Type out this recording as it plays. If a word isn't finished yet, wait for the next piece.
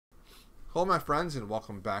Hello my friends and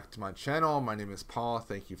welcome back to my channel. My name is Paul.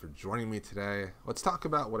 Thank you for joining me today. Let's talk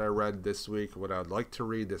about what I read this week, what I would like to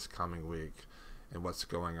read this coming week, and what's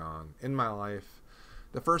going on in my life.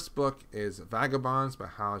 The first book is Vagabonds by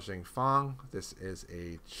Fang. This is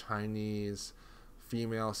a Chinese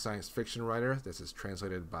female science fiction writer. This is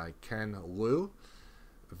translated by Ken Liu.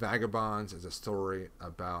 Vagabonds is a story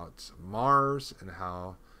about Mars and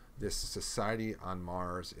how this society on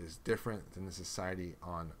Mars is different than the society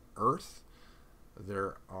on Earth.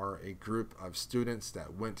 There are a group of students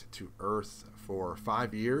that went to Earth for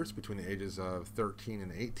 5 years between the ages of 13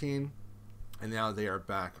 and 18, and now they are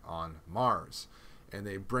back on Mars. And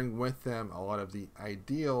they bring with them a lot of the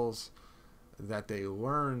ideals that they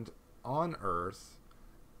learned on Earth,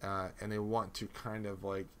 and they want to kind of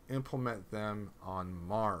like implement them on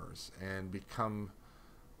Mars and become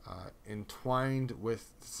entwined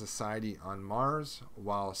with society on Mars,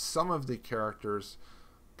 while some of the characters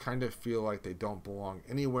kind of feel like they don't belong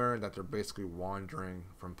anywhere, that they're basically wandering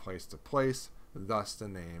from place to place, thus the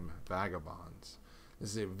name Vagabonds. This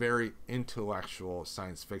is a very intellectual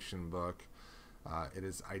science fiction book. It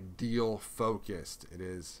is ideal focused, it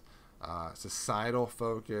is societal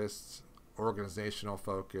focused, organizational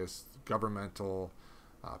focused, governmental,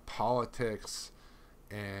 politics,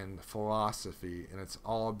 and philosophy, and it's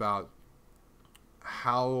all about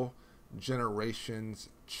how generations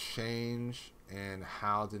change and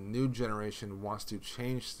how the new generation wants to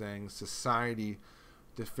change things, society,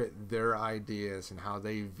 to fit their ideas and how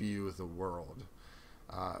they view the world.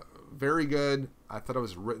 Very good. I thought it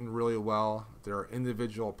was written really well. There are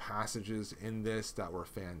individual passages in this that were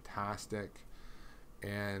fantastic,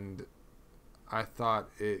 and I thought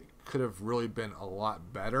it could have really been a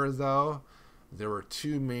lot better though. There were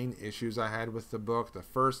two main issues I had with the book. The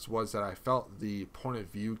first was that I felt the point of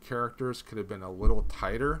view characters could have been a little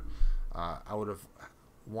tighter. I would have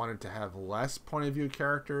wanted to have less point of view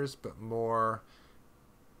characters, but more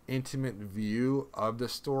intimate view of the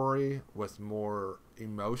story with more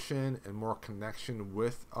emotion and more connection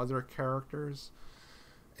with other characters.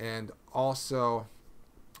 And also,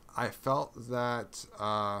 I felt that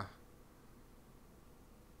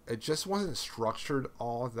it just wasn't structured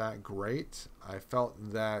all that great. I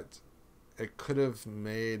felt that it could have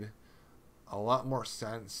made a lot more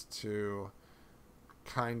sense to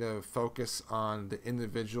kind of focus on the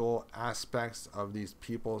individual aspects of these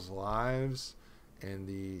people's lives and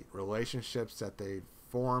the relationships that they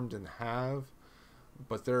formed and have.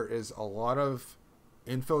 But there is a lot of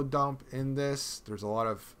info dump in this. There's a lot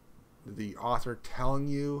of the author telling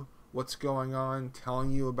you what's going on,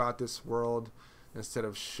 telling you about this world instead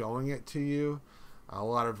of showing it to you. A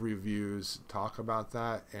lot of reviews talk about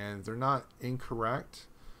that, and they're not incorrect.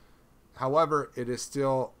 However, it is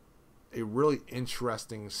still a really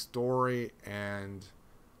interesting story, and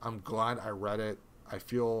I'm glad I read it. I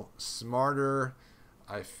feel smarter.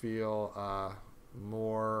 I feel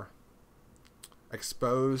more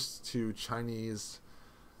exposed to Chinese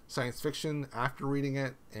science fiction after reading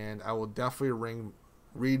it, and I will definitely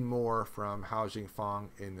read more from Fang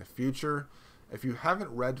in the future. If you haven't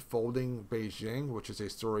read Folding Beijing, which is a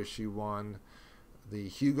story she won the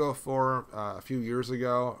Hugo for a few years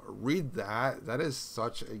ago, read that. That is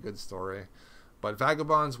such a good story. But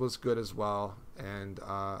Vagabonds was good as well. And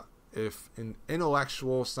if an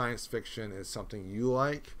intellectual science fiction is something you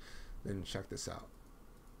like, then check this out.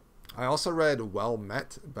 I also read Well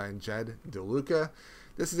Met by Jed DeLuca.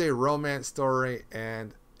 This is a romance story,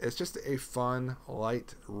 and it's just a fun,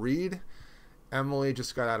 light read. Emily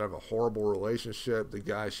just got out of a horrible relationship. The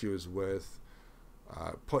guy she was with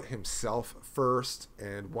put himself first,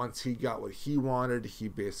 and once he got what he wanted, he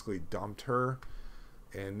basically dumped her.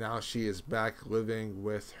 And now she is back living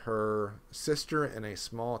with her sister in a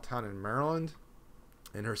small town in Maryland.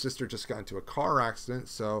 And her sister just got into a car accident,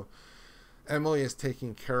 so Emily is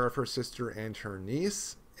taking care of her sister and her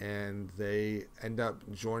niece, and they end up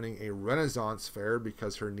joining a Renaissance fair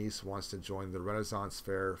because her niece wants to join the Renaissance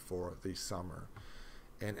fair for the summer.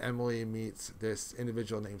 And Emily meets this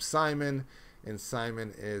individual named Simon, and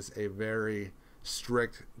Simon is a very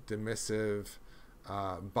strict, dismissive,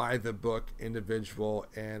 by the book individual,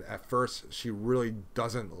 and at first she really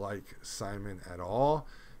doesn't like Simon at all.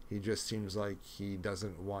 He just seems like he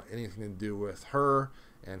doesn't want anything to do with her,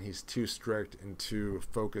 and he's too strict and too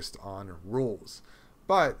focused on rules.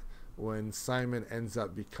 But when Simon ends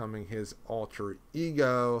up becoming his alter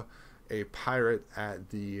ego, a pirate at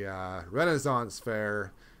the Renaissance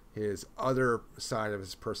fair, his other side of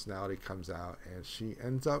his personality comes out, and she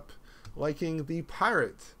ends up liking the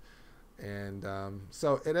pirate. And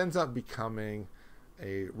so it ends up becoming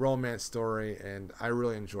a romance story, and I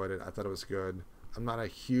really enjoyed it. I thought it was good. I'm not a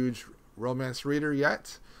huge romance reader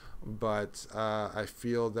yet, but I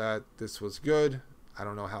feel that this was good. I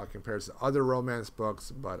don't know how it compares to other romance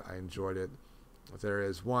books, but I enjoyed it. There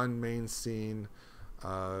is one main scene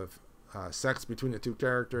of sex between the two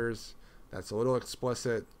characters that's a little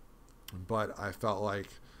explicit, but I felt like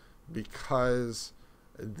because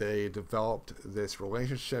they developed this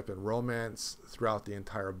relationship and romance throughout the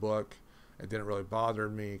entire book, it didn't really bother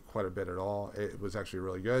me quite a bit at all. It was actually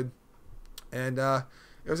really good. And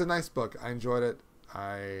it was a nice book. I enjoyed it.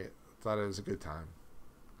 I thought it was a good time.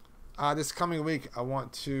 This coming week, I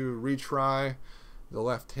want to retry The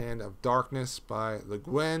Left Hand of Darkness by Le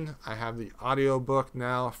Guin. I have the audiobook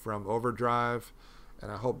now from Overdrive,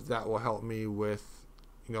 and I hope that will help me with,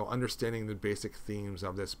 understanding the basic themes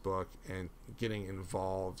of this book and getting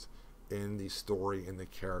involved in the story and the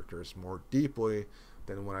characters more deeply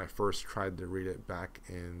than when I first tried to read it back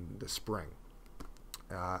in the spring.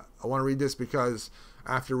 I want to read this because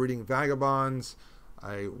after reading Vagabonds,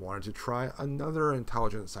 I wanted to try another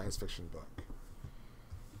intelligent science fiction book.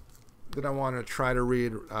 Then I want to try to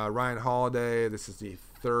read Ryan Holiday. This is the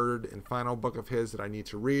third and final book of his that I need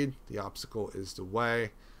to read. The Obstacle is the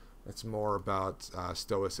Way. It's more about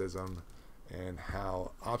stoicism and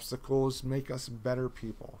how obstacles make us better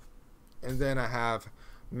people. And then I have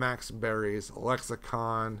Max Berry's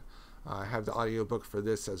Lexicon. I have the audiobook for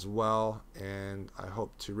this as well, and I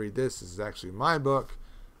hope to read this. This is actually my book,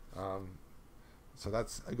 so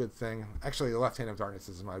that's a good thing. Actually, The Left Hand of Darkness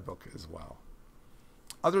is my book as well.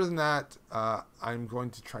 Other than that, I'm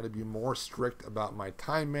going to try to be more strict about my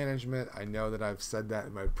time management. I know that I've said that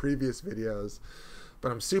in my previous videos,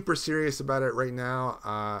 but I'm super serious about it right now.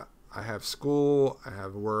 I have school, I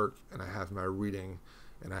have work, and I have my reading,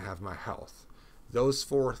 and I have my health. Those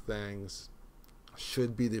four things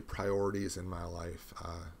should be the priorities in my life,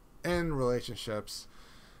 and relationships,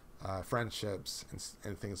 friendships,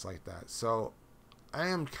 and things like that. So I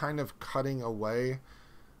am kind of cutting away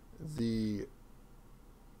the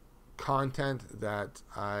content that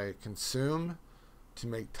I consume to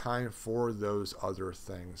make time for those other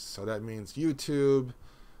things. So that means YouTube,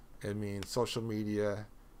 it means social media,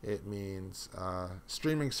 it means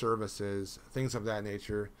streaming services, things of that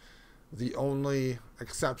nature. The only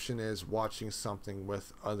exception is watching something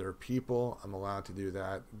with other people. I'm allowed to do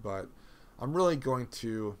that, but I'm really going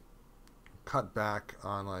to cut back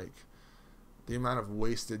on the amount of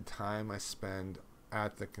wasted time I spend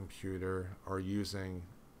at the computer or using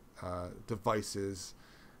devices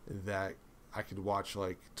that I could watch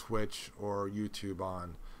Twitch or YouTube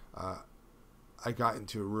on. I got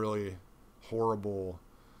into a really horrible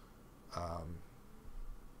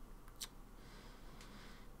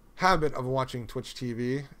habit of watching Twitch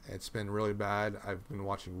TV. It's been really bad. I've been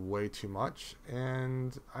watching way too much,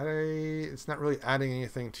 and it's not really adding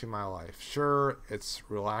anything to my life. Sure, it's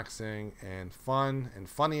relaxing and fun and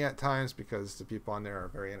funny at times because the people on there are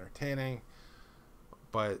very entertaining,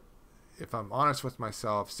 but if I'm honest with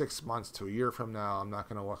myself, 6 months to a year from now, I'm not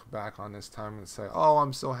going to look back on this time and say, oh,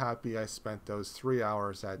 I'm so happy I spent those 3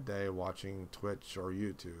 hours that day watching Twitch or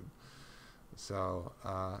YouTube. So,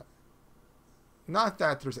 not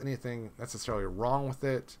that there's anything necessarily wrong with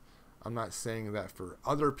it. I'm not saying that for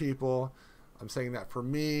other people. I'm saying that for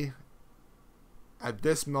me, at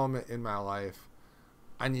this moment in my life,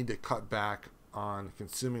 I need to cut back on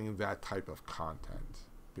consuming that type of content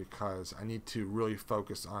because I need to really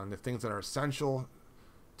focus on the things that are essential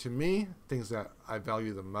to me, things that I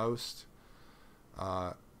value the most,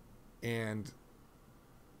 and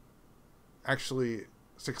actually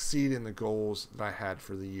succeed in the goals that I had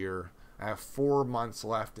for the year. I have 4 months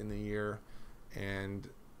left in the year, and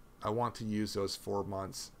I want to use those 4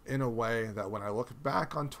 months in a way that when I look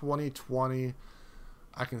back on 2020,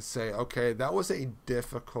 I can say, okay, that was a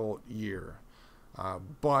difficult year,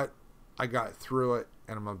 but I got through it,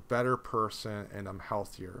 and I'm a better person, and I'm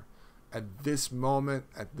healthier. At this moment,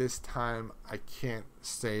 at this time, I can't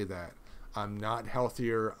say that. I'm not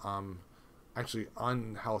healthier. I'm actually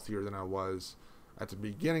unhealthier than I was at the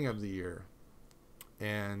beginning of the year.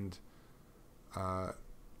 And I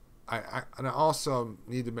also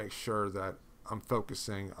need to make sure that I'm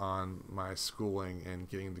focusing on my schooling and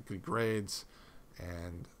getting the good grades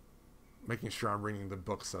and making sure I'm reading the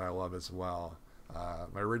books that I love as well.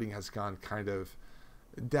 My reading has gone kind of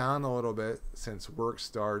down a little bit since work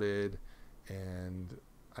started and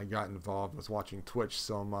I got involved with watching Twitch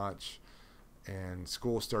so much and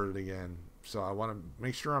school started again. So I want to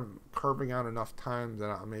make sure I'm carving out enough time that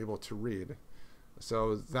I'm able to read.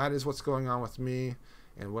 So that is what's going on with me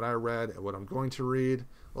and what I read and what I'm going to read.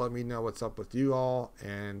 Let me know what's up with you all,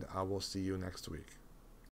 and I will see you next week.